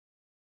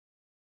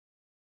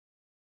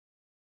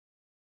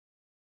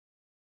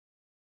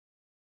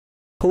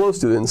Hello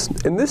students,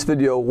 in this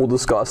video we'll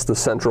discuss the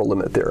central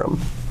limit theorem.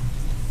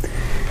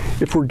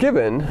 If we're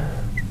given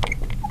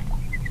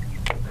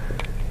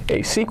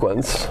a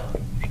sequence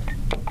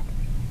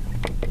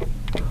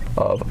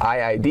of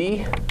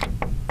IID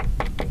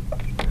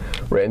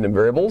random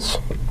variables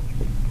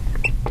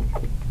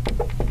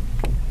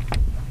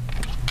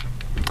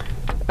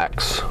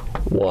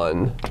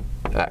x1,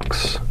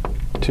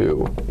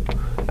 x2,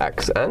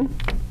 xn,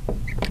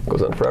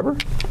 goes on forever,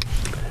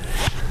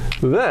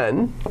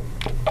 then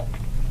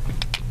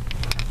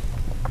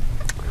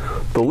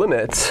the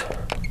limit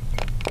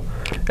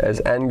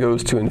as n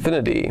goes to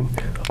infinity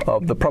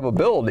of the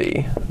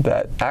probability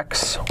that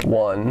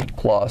x1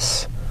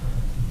 plus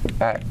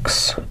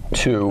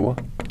x2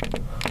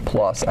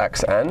 plus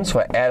xn, so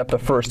I add up the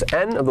first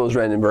n of those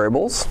random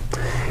variables,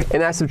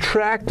 and I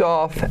subtract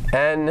off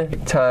n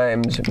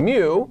times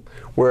mu,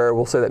 where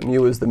we'll say that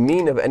mu is the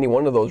mean of any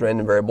one of those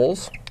random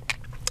variables,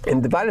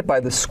 and divide it by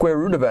the square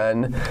root of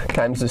n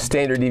times the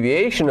standard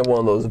deviation of one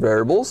of those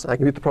variables. I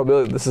can get the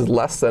probability that this is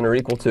less than or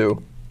equal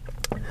to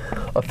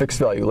a fixed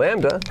value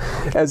lambda.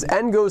 As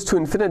n goes to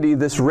infinity,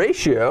 this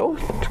ratio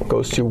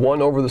goes to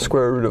 1 over the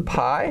square root of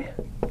pi,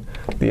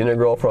 the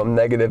integral from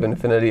negative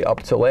infinity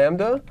up to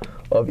lambda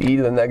of e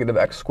to the negative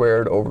x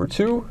squared over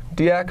 2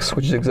 dx,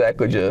 which is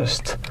exactly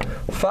just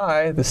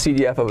phi, the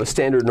CDF of a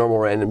standard normal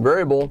random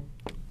variable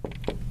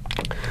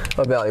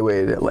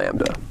evaluated at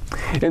lambda.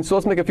 And so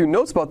let's make a few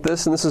notes about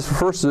this, and this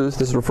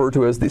is referred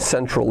to as the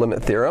central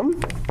limit theorem.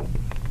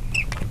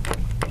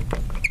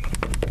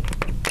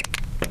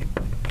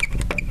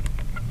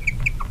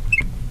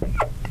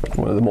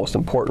 One of the most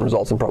important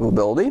results in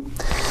probability.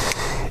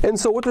 And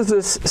so what does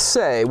this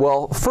say?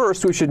 Well,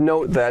 first we should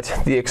note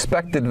that the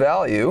expected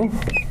value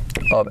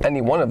of any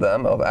one of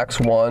them, of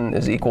x1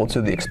 is equal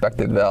to the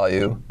expected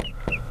value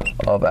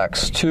of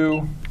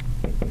x2,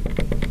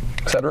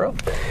 etc.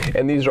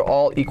 And these are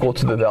all equal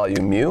to the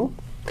value mu.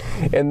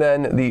 And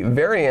then the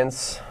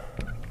variance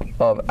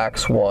of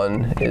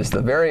x1 is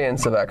the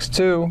variance of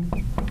x2.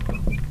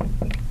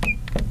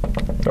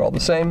 They're all the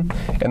same,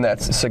 and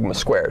that's sigma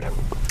squared.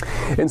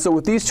 And so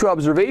with these two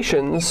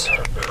observations,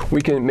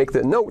 we can make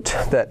the note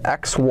that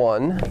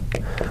x1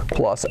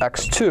 plus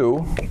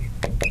x2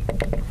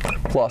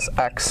 plus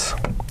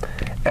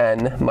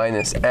xn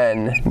minus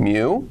n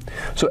mu.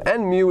 So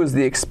n mu is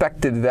the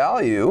expected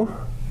value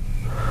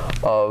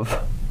of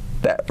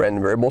that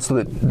random variable, so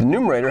that the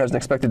numerator has an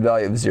expected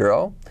value of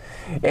 0.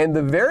 And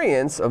the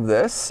variance of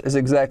this is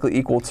exactly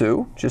equal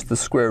to just the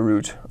square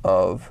root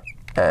of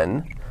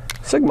n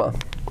sigma.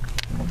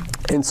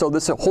 And so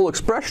this whole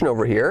expression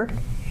over here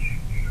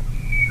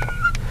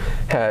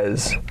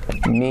has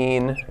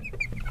mean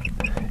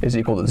is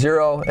equal to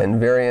 0 and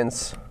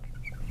variance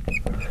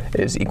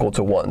is equal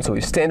to 1. So we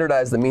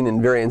standardize the mean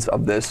and variance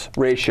of this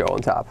ratio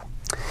on top.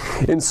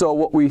 And so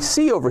what we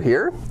see over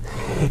here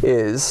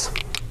is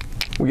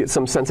we get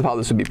some sense of how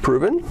this would be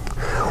proven.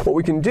 What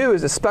we can do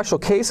is a special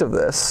case of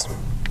this.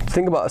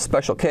 Think about a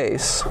special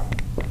case.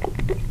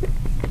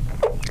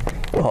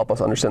 Will help us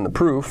understand the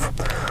proof.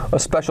 A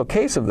special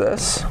case of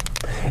this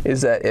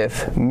is that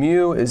if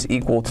mu is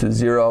equal to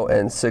 0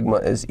 and sigma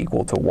is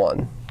equal to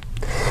 1.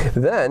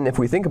 Then, if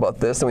we think about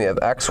this, then we have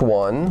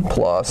x1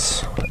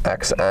 plus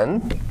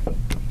xn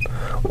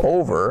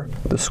over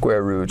the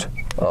square root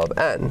of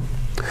n.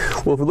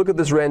 Well, if we look at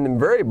this random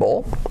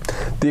variable,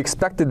 the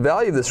expected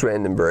value of this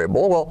random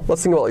variable, well,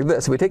 let's think about it like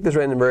this. If we take this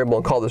random variable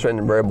and call this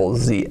random variable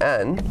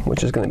zn,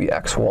 which is going to be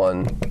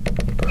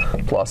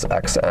x1 plus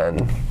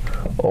xn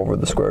over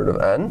the square root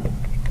of n,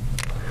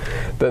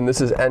 then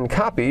this is n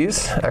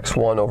copies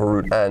x1 over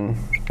root n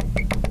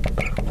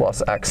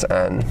plus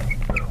xn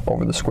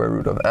over the square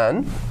root of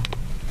n.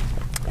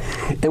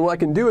 And what I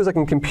can do is I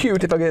can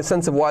compute, if I get a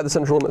sense of why the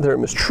central limit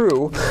theorem is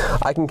true,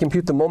 I can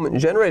compute the moment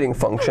generating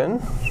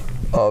function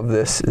of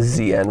this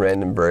zn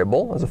random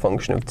variable as a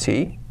function of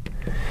t.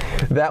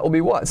 That will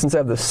be what? Since I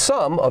have the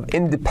sum of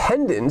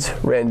independent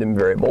random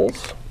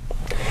variables,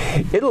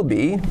 it'll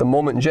be the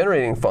moment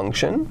generating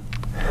function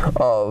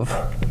of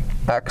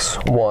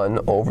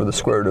x1 over the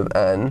square root of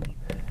n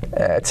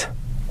at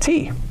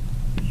t.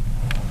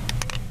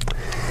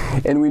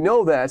 And we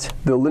know that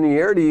the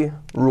linearity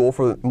rule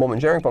for the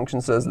moment generating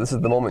function says this is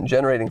the moment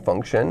generating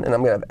function, and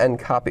I'm going to have n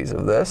copies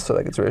of this, so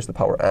that gets raised to the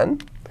power n,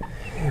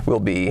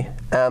 will be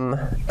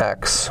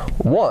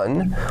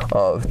mx1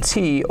 of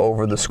t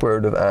over the square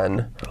root of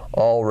n,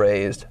 all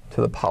raised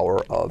to the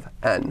power of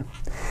n.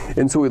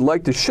 And so what we'd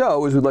like to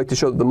show is that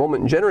the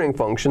moment generating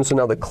function, so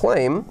now the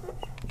claim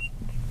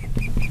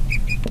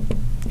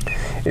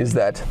is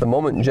that the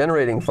moment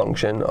generating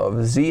function of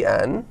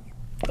zn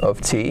of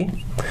t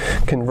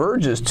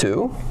converges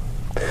to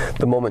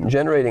the moment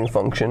generating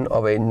function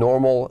of a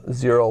normal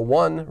 0,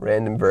 1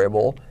 random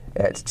variable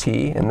at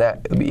t, and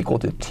that will be equal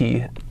to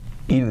t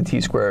e to the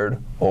t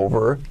squared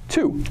over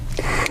 2.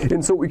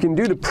 And so what we can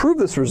do to prove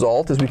this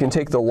result is we can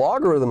take the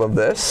logarithm of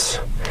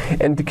this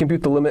and to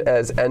compute the limit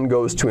as n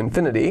goes to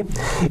infinity,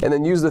 and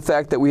then use the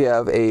fact that we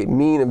have a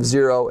mean of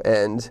 0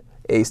 and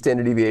a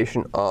standard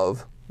deviation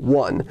of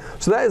 1.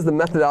 So that is the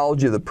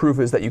methodology of the proof,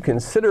 is that you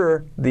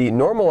consider the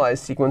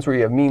normalized sequence where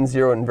you have mean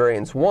 0 and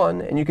variance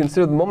 1, and you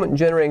consider the moment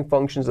generating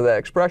functions of that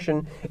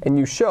expression, and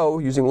you show,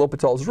 using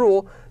L'Hopital's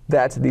rule,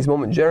 that these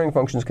moment generating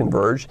functions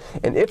converge.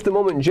 And if the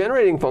moment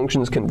generating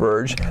functions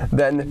converge,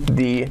 then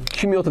the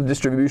cumulative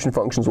distribution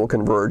functions will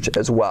converge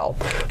as well.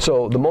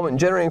 So the moment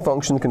generating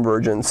function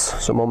convergence,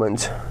 so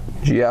moment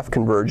GF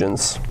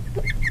convergence,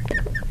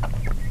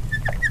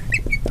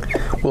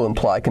 will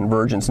imply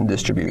convergence in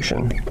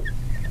distribution.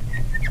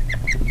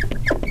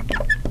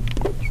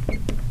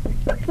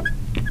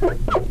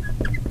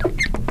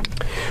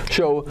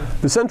 So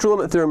the central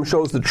limit theorem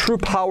shows the true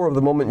power of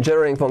the moment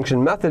generating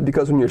function method,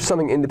 because when you're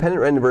summing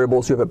independent random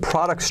variables, you have a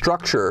product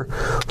structure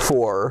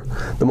for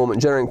the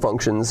moment generating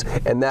functions,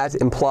 and that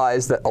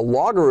implies that a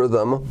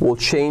logarithm will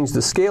change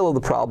the scale of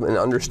the problem in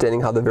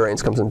understanding how the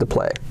variance comes into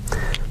play.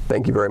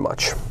 Thank you very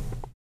much.